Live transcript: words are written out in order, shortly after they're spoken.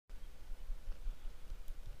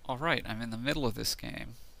Alright, I'm in the middle of this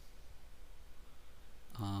game.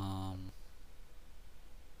 Um,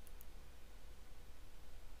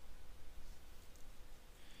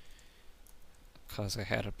 because I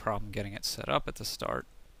had a problem getting it set up at the start.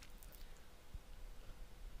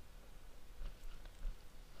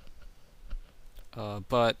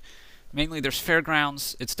 But mainly there's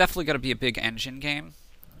Fairgrounds. It's definitely going to be a big engine game.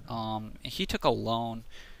 He took a loan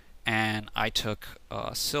and I took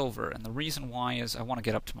silver. And the reason why is I want to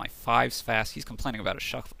get up to my fives fast. He's complaining about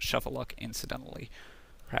a shuffle luck incidentally,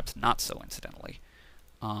 perhaps not so incidentally.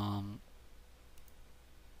 Um,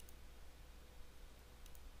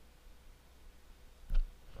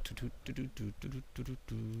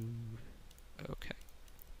 okay.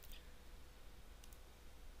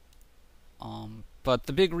 But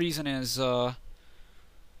the big reason is I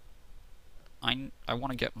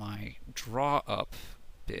want to get my draw up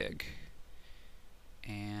big,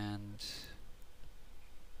 and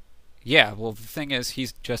yeah, well the thing is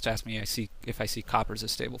he's just asked me if I see copper as a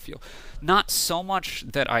stable fuel. Not so much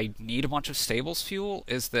that I need a bunch of stables fuel,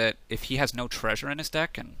 is that if he has no treasure in his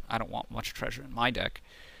deck, and I don't want much treasure in my deck,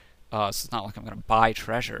 so it's not like I'm going to buy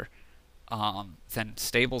treasure, then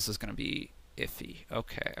stables is going to be iffy.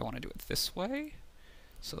 Okay, I want to do it this way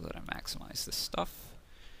so that I maximize this stuff.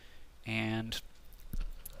 And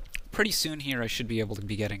pretty soon here I should be able to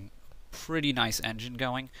be getting pretty nice engine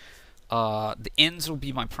going. The inns will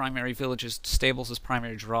be my primary villages, stables is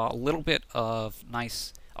primary draw, a little bit of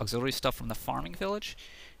nice auxiliary stuff from the farming village,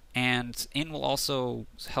 and inn will also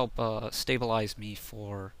help stabilize me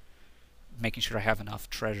for making sure I have enough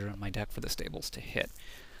treasure in my deck for the stables to hit.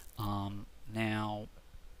 Now,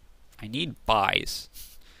 I need buys,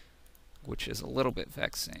 which is a little bit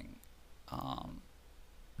vexing.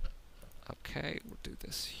 Okay, we'll do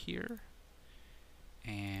this here.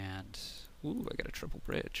 And, ooh, I got a triple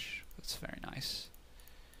bridge. That's very nice.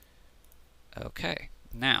 Okay,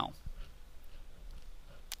 now,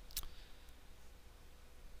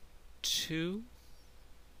 2,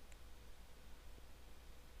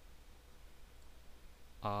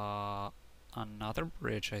 another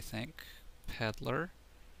bridge, I think, peddler,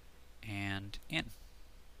 and inn.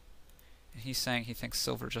 And he's saying he thinks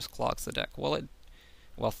silver just clogs the deck. Well,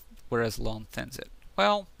 whereas loan thins it.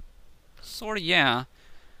 Well, sort of, yeah,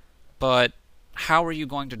 but how are you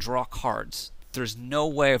going to draw cards? There's no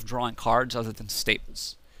way of drawing cards other than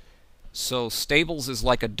stables. So stables is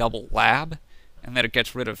like a double lab, and that it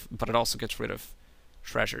gets rid of, but it also gets rid of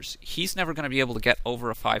treasures. He's never going to be able to get over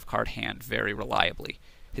a 5-card hand very reliably.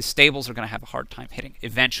 His stables are going to have a hard time hitting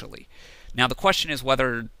eventually. Now the question is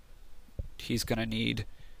whether he's going to need.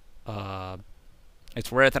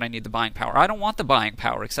 It's rare that I need the buying power. I don't want the buying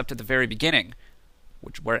power except at the very beginning,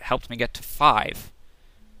 where it helped me get to 5.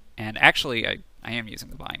 And actually, I am using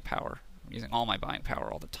the buying power. I'm using all my buying power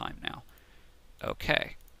all the time now.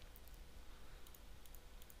 Okay.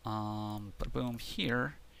 But boom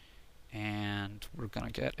here, and we're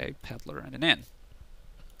gonna get a peddler and an inn,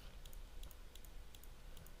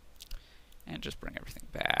 and just bring everything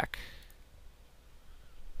back.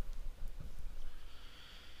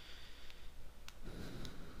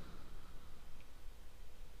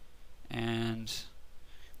 And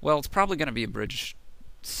well, it's probably gonna be a bridge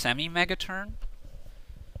semi-mega turn.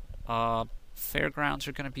 Fairgrounds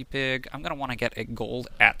are gonna be big. I'm gonna want to get a gold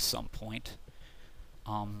at some point.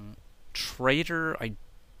 Trader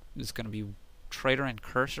is going to be Trader and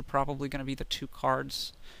Curse are probably going to be the 2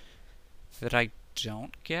 cards that I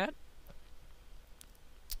don't get.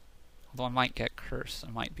 Although I might get Curse,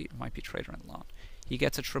 it might be Trader and Loan. He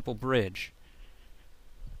gets a triple bridge,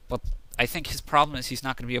 but I think his problem is he's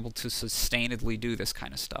not going to be able to sustainably do this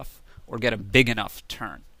kind of stuff or get a big enough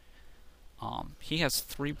turn. He has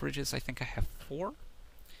 3 bridges. I think I have 4,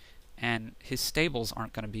 and his stables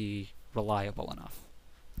aren't going to be reliable enough.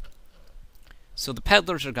 So the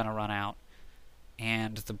peddlers are going to run out,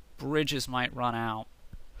 and the bridges might run out.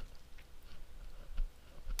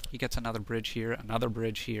 He gets another bridge here,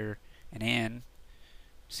 an inn.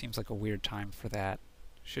 Seems like a weird time for that.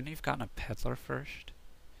 Shouldn't he have gotten a peddler first?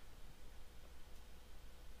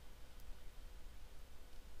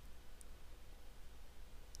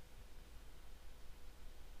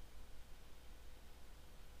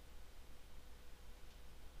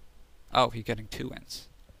 Oh, he's getting 2 inns.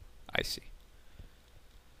 I see.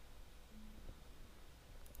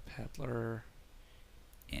 Peddler,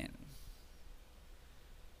 inn.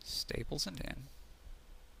 Stables and inn.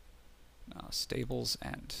 No, stables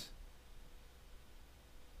and...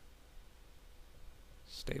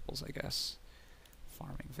 Stables, I guess.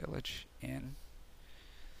 Farming village, inn.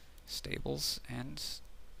 Stables and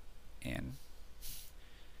inn.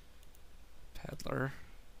 Peddler,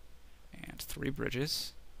 and 3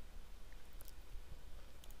 bridges.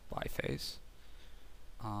 Biphase.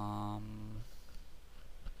 I'll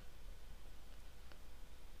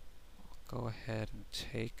go ahead and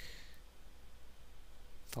take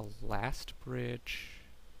the last bridge,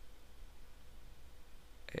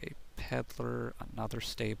 a peddler, another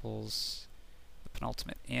stables, the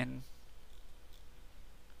penultimate inn.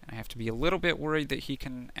 And I have to be a little bit worried that he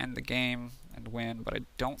can end the game and win, but I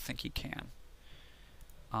don't think he can.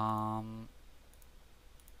 And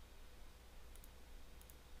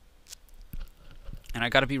I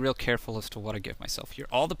gotta be real careful as to what I give myself here.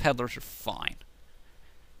 All the peddlers are fine.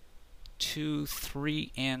 2,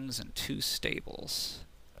 3 inns, and 2 stables.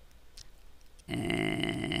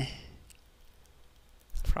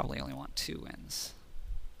 Probably only want 2 inns.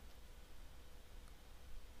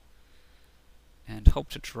 And hope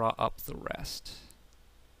to draw up the rest.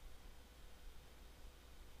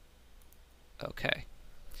 Okay.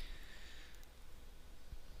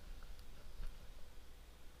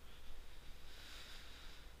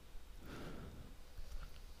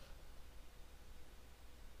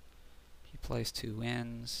 He plays 2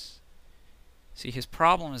 inns. See, his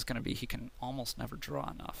problem is going to be he can almost never draw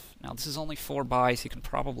enough. Now, this is only 4 buys. He can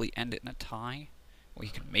probably end it in a tie. Well,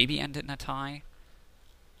 he can maybe end it in a tie.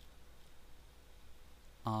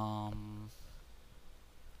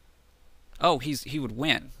 Oh, he would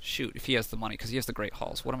win. Shoot, if he has the money, because he has the Great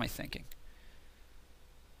Halls. What am I thinking?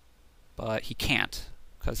 But he can't,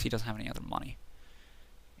 because he doesn't have any other money.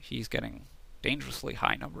 He's getting dangerously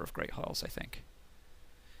high number of Great Halls, I think.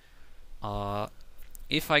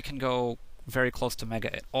 If I can go very close to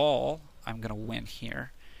Mega at all, I'm going to win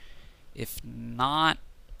here. If not,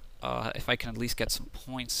 if I can at least get some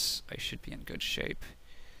points, I should be in good shape.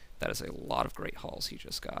 That is a lot of Great Halls he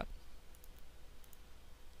just got.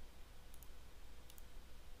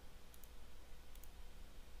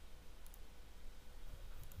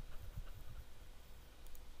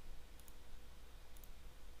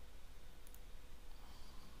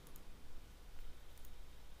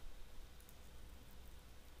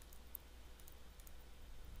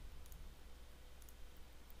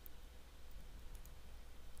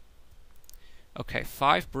 Okay,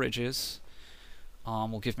 5 bridges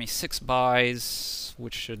will give me 6 buys,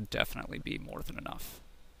 which should definitely be more than enough.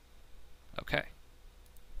 Okay,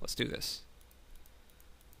 let's do this.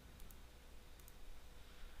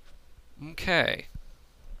 Okay,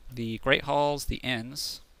 the Great Halls, the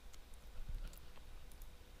inns.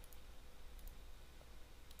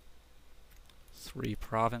 Three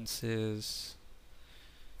provinces.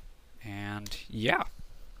 And yeah.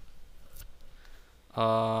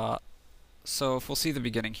 So if we'll see the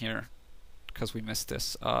beginning here, because we missed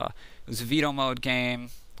this. It was a veto mode game.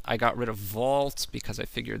 I got rid of Vault because I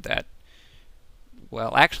figured that,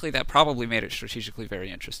 well, actually that probably made it strategically very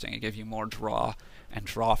interesting. It gave you more draw, and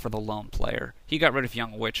draw for the lone player. He got rid of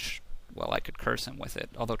Young Witch. Well, I could curse him with it.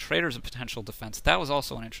 Although Trader's a potential defense. That was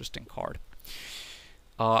also an interesting card.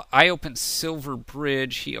 I open Silver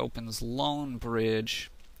Bridge. He opens Lone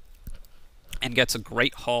Bridge. And gets a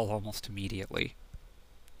Great Hall almost immediately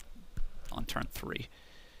on turn 3.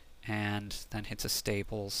 And then hits a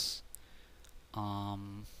Stables. Yeah,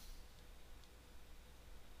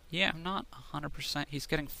 I'm not 100%. He's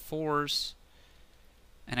getting 4s.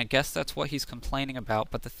 And I guess that's what he's complaining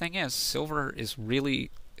about. But the thing is, Silver is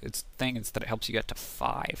really... its thing is that it helps you get to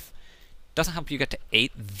 5. It doesn't help you get to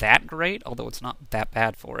 8 that great, although it's not that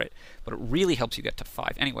bad for it. But it really helps you get to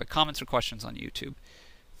 5. Anyway, comments or questions on YouTube.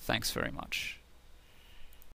 Thanks very much.